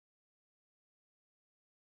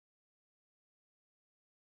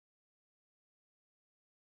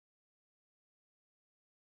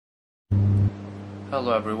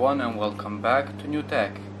Hello everyone and welcome back to New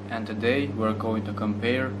Tech, and today we're going to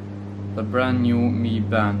compare the brand new Mi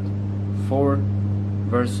Band 4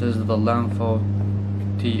 versus the LEMFO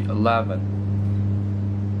T11.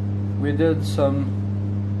 We did some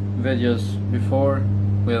videos before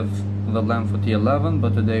with the LEMFO T11,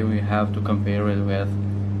 but today we have to compare it with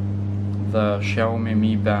the Xiaomi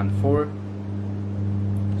Mi Band 4.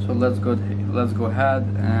 So let's go ahead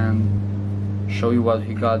and show you what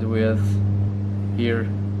we got with here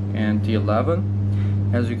in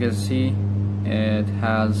T11. As you can see, it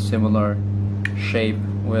has similar shape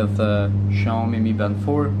with the Xiaomi Mi Band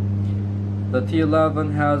 4. The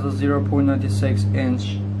T11 has a 0.96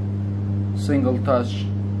 inch single touch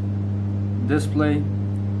display.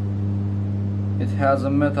 It has a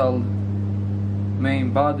metal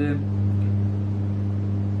main body.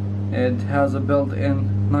 It has a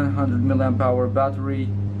built-in 900 mAh battery,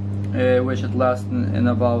 which it lasts in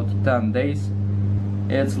about 10 days.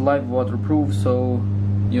 It's live waterproof, so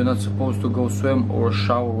you're not supposed to go swim or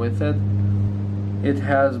shower with it. It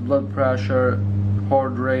has blood pressure,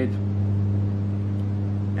 heart rate,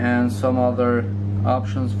 and some other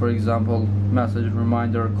options, for example message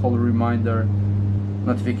reminder, call reminder,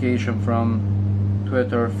 notification from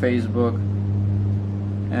Twitter, Facebook,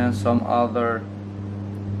 and some other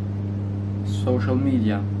social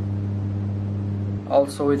media.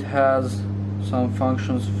 Also, it has some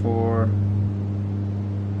functions for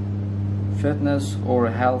fitness or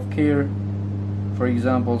health care, for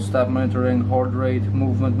example step monitoring, heart rate,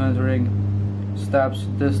 movement monitoring, steps,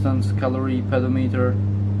 distance, calorie, pedometer,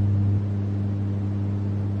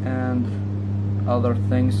 and other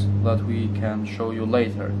things that we can show you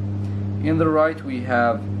later. In the right we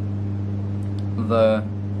have the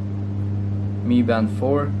Mi Band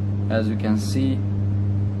 4, as you can see.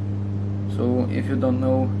 So if you don't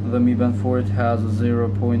know, the Mi Band 4, it has a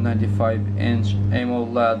 0.95 inch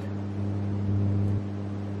AMOLED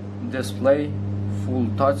display, full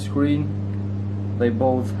touchscreen. They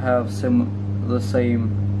both have the same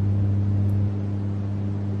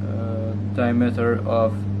diameter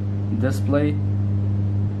of display.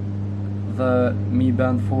 The Mi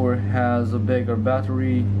Band 4 has a bigger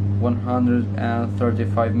battery,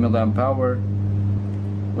 135 mAh,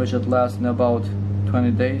 which it lasts in about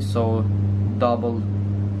 20 days, so double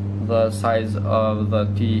the size of the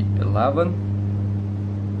T11.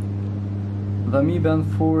 The Mi Band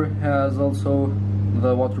 4 has also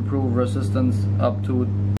the waterproof resistance up to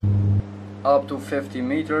 50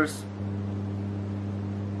 meters.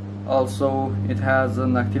 Also, it has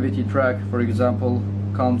an activity track, for example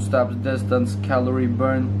count steps, distance, calorie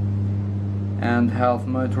burn, and health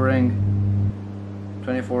monitoring,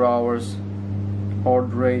 24 hours,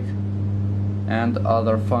 heart rate, and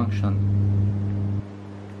other function.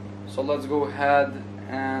 So let's go ahead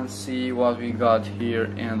and see what we got here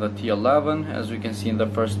in the T11. As we can see in the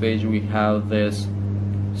first page, we have this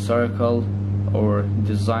circle or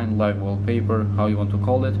design live wallpaper, how you want to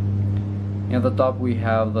call it. In the top we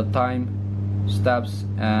have the time, steps,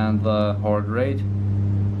 and the heart rate.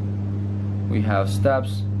 We have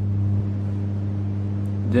steps,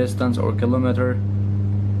 distance or kilometer,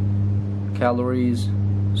 calories,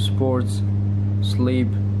 sports, sleep,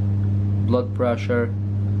 blood pressure,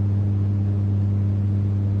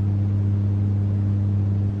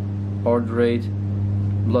 heart rate,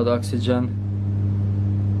 blood oxygen,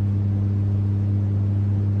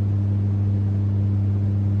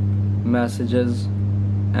 messages,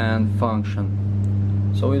 and function.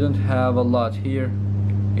 So we don't have a lot here.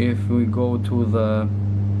 If we go to the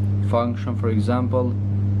function, for example,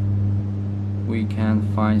 we can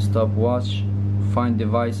find stopwatch, find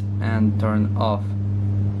device, and turn off.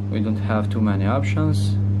 We don't have too many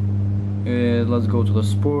options. Let's go to the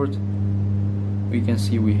sport. We can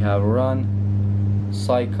see we have run,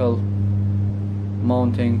 cycle,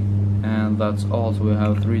 mounting, and that's all. So we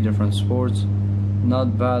have 3 different sports.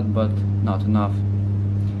 Not bad, but not enough.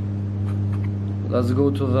 Let's go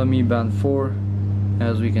to the Mi Band 4.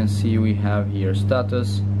 As we can see, we have here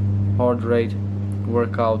status, heart rate,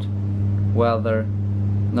 workout, weather,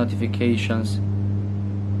 notifications,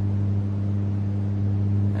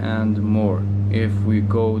 and more. If we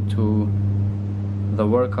go to the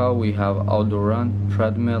workout, we have outdoor run,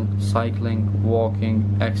 treadmill, cycling,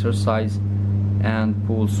 walking, exercise, and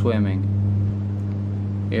pool swimming.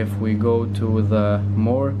 If we go to the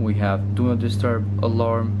more, we have do not disturb,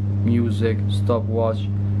 alarm, music, stopwatch,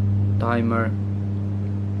 timer,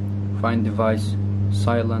 find device,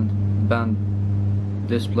 silent, band,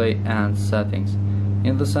 display, and settings.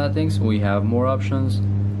 In the settings we have more options: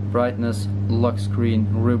 brightness, lock screen,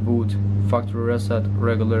 reboot, factory reset,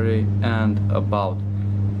 regularly, and about.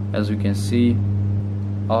 As you can see,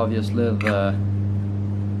 obviously the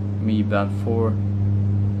Mi Band 4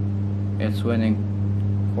 it's winning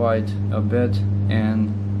quite a bit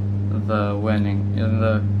in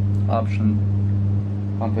the option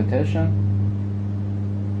competition,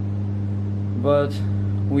 but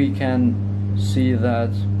we can see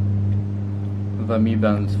that the Mi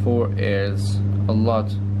Band 4 is a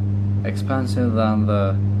lot expensive than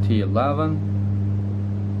the T11.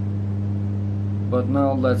 But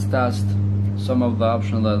now let's test some of the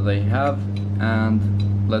options that they have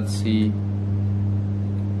and let's see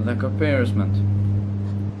the comparison.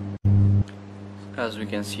 As we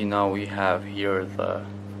can see now, we have here the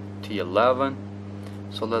T11.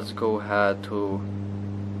 So let's go ahead to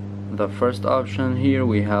the first option. Here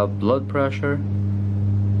we have blood pressure,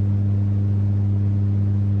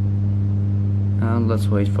 and let's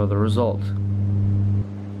wait for the result.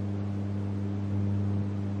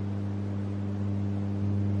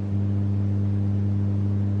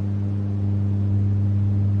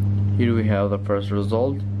 Here we have the first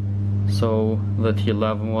result. So the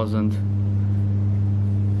T11 wasn't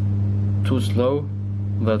too slow.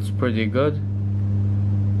 That's pretty good.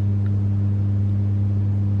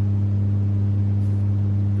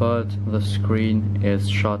 But the screen is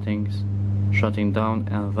shutting down,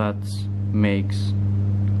 and that makes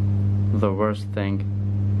the worst thing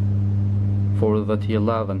for the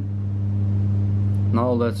T11.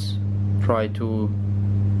 Now let's try to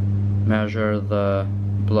measure the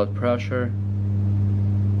blood pressure.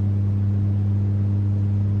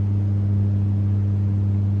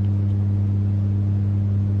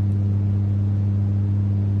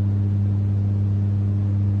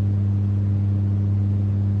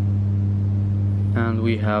 And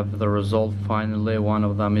we have the result finally. One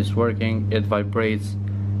of them is working. It vibrates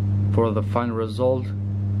for the final result.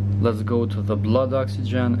 Let's go to the blood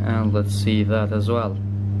oxygen and let's see that as well.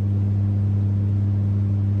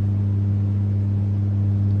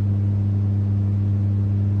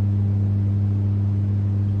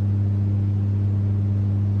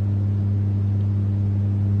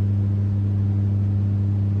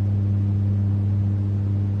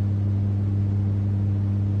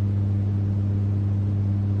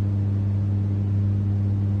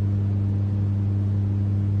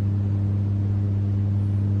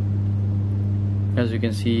 As you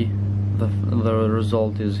can see, the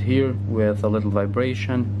result is here with a little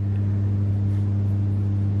vibration.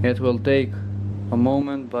 It will take a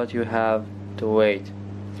moment, but you have to wait.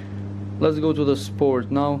 Let's go to the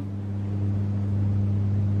sport now.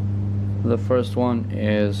 The first one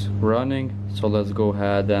is running, so let's go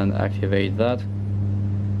ahead and activate that.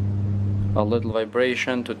 A little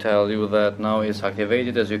vibration to tell you that now it's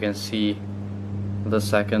activated. As you can see, the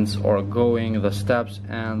seconds are going, the steps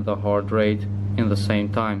and the heart rate in the same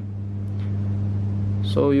time,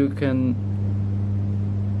 so you can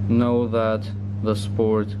know that the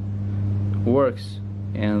sport works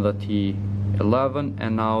in the T11.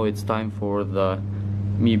 And now it's time for the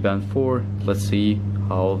Mi Band 4. Let's see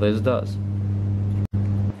how this does.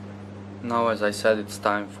 Now, as I said, it's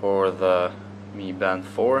time for the Mi Band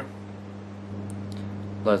 4.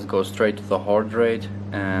 Let's go straight to the heart rate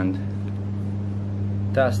and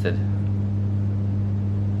test it.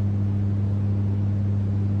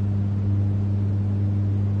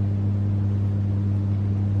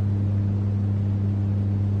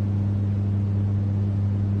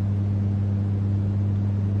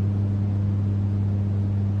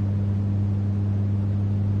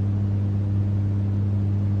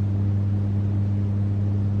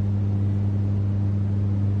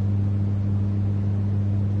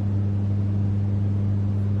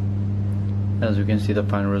 As you can see, the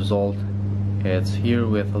final result, it's here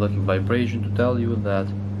with a little vibration to tell you that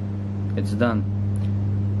it's done.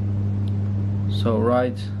 So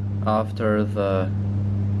right after the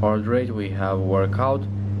heart rate we have workout,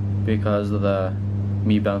 because the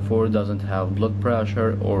Mi Band 4 doesn't have blood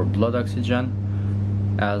pressure or blood oxygen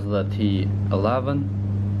as the T11,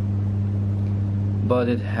 but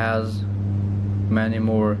it has many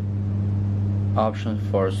more options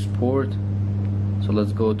for sport. So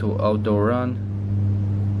let's go to outdoor run,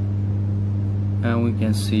 and we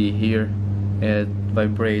can see here it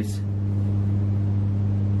vibrates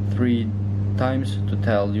 3 times to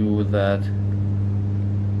tell you that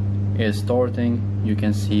it's starting. You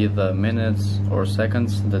can see the minutes or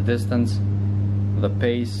seconds, the distance, the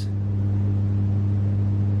pace,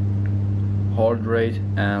 heart rate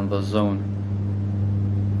and the zone.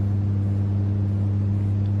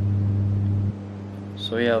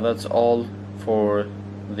 So yeah, that's all for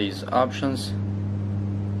these options.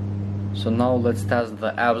 So now let's test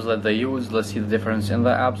the apps that they use. Let's see the difference in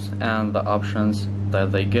the apps and the options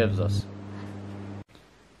that they gives us.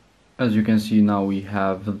 As you can see, now we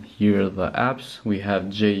have here the apps. We have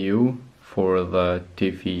JU for the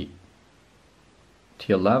TV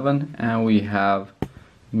T11, and we have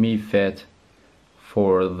Mi Fit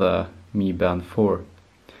for the Mi Band 4.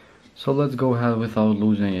 So let's go ahead without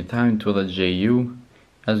losing any time to the JU.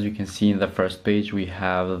 As you can see in the first page, we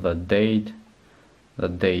have the date, the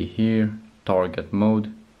day here, target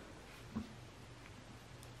mode.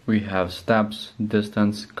 We have steps,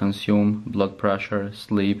 distance, consume, blood pressure,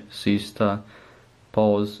 sleep, siesta,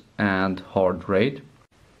 pulse, and heart rate.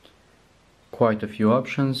 Quite a few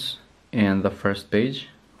options in the first page,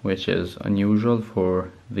 which is unusual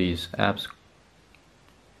for these apps.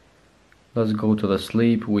 Let's go to the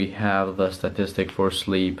sleep. We have the statistic for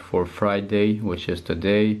sleep for Friday, which is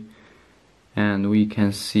today, and we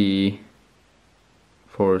can see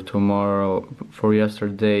for tomorrow, for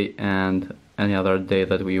yesterday, and any other day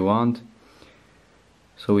that we want.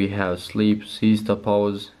 So we have sleep, siesta,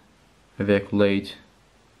 pause, evacuate.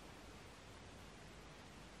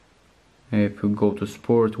 If we go to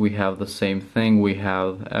sport, we have the same thing. We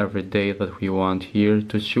have every day that we want here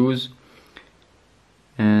to choose,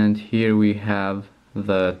 and here we have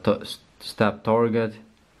the step target.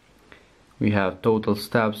 We have total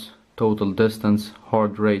steps, total distance,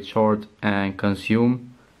 heart rate chart, and consume.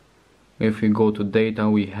 If we go to data,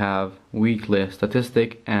 we have weekly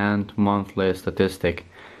statistic and monthly statistic.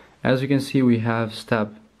 As you can see, we have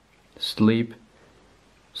step, sleep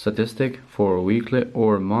statistic for weekly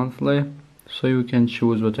or monthly, so you can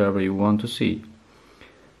choose whatever you want to see.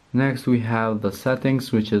 Next we have the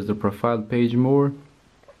settings, which is the profile page more,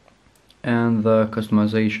 and the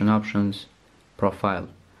customization options profile.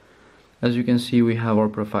 As you can see, we have our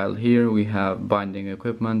profile here. We have binding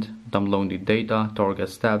equipment, downloading data, target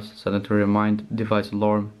steps, sedentary remind, device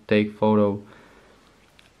alarm, take photo,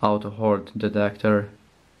 auto heart detector,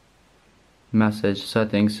 message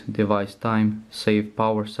settings, device time, save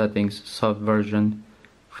power settings, soft version,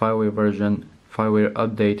 firmware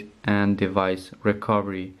update, and device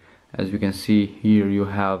recovery. As you can see here, you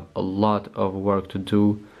have a lot of work to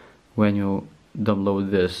do when you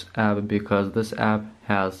download this app, because this app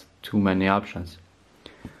has too many options.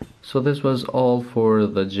 So this was all for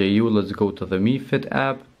the JU. Let's go to the Mi Fit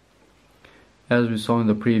app. As we saw in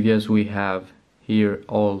the previous, we have here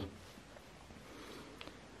all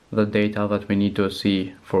the data that we need to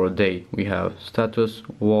see for a day. We have status,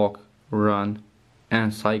 walk, run,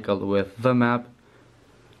 and cycle with the map.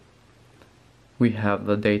 We have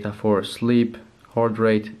the data for sleep, heart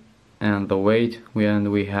rate, and the weight.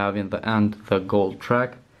 And we have in the end the goal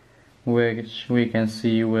track, which we can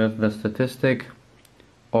see with the statistic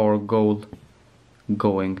or goal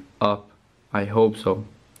going up. I hope so.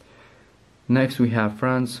 Next we have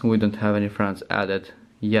friends. We don't have any friends added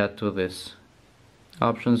yet to this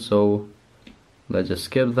option, so let's just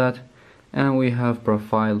skip that. And we have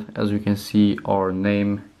profile. As you can see, our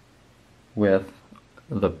name with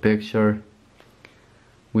the picture.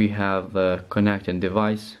 We have the connected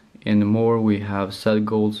device. In more, we have set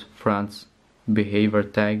goals, friends, behavior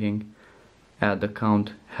tagging, add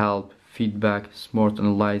account, help, feedback, smart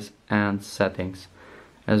analyze, and settings.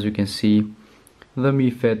 As you can see, the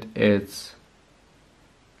Mi Fit it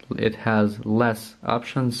has less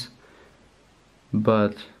options,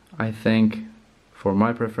 but I think for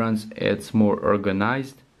my preference it's more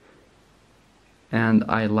organized, and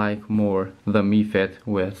I like more the Mi Fit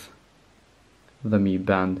with the Mi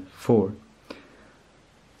Band 4.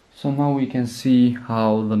 So now we can see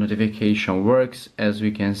how the notification works. As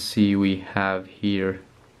we can see, we have here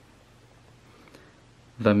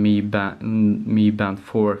the Mi Band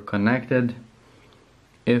 4 connected.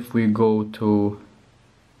 If we go to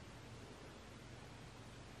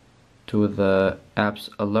the apps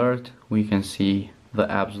alert, we can see the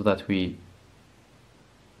apps that we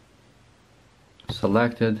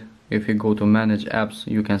selected. If you go to manage apps,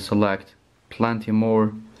 you can select plenty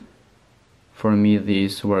more. For me,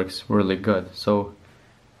 this works really good. So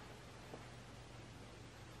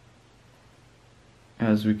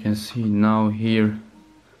as we can see now here,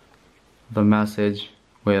 the message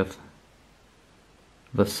with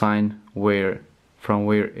the sign from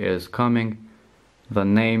where is coming, the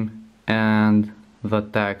name, and the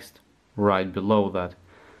text right below that.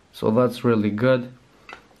 So that's really good.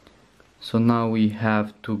 So now we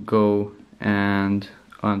have to go and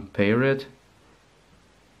unpair it.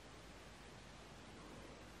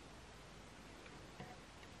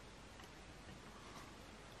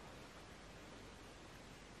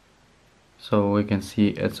 So we can see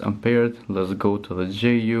it's unpaired. Let's go to the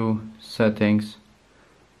JU settings.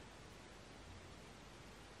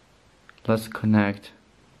 Let's connect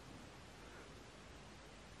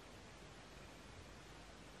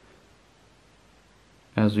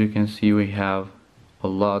As you can see, we have a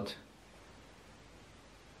lot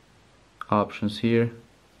options here.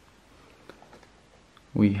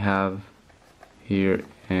 We have here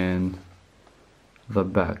in the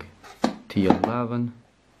back T11,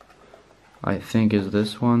 I think is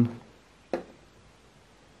this one.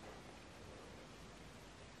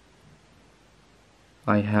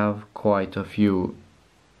 I have quite a few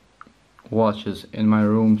watches in my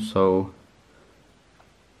room, so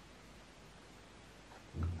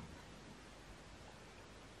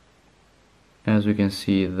as we can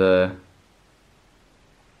see, the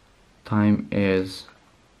time is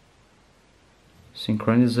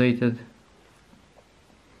synchronized,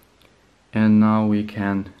 and now we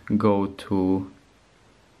can go to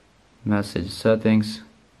message settings.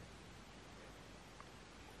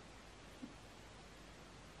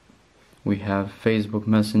 We have Facebook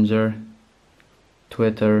Messenger,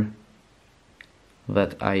 Twitter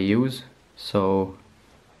that I use, so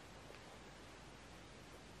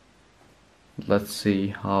let's see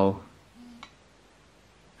how.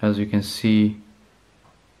 As you can see,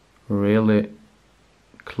 really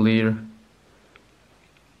clear.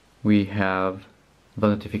 We have the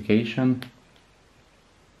notification,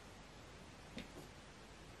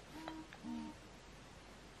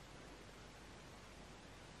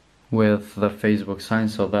 with the Facebook sign,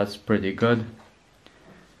 so that's pretty good.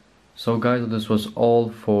 So guys, this was all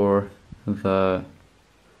for the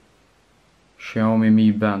Xiaomi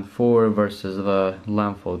Mi Band 4 versus the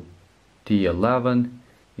LEMFO T11.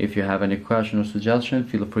 If you have any question or suggestion,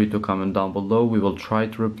 feel free to comment down below. We will try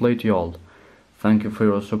to reply to you all. Thank you for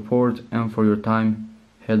your support and for your time.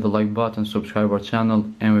 Hit the like button, subscribe our channel,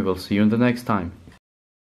 and we will see you in the next time.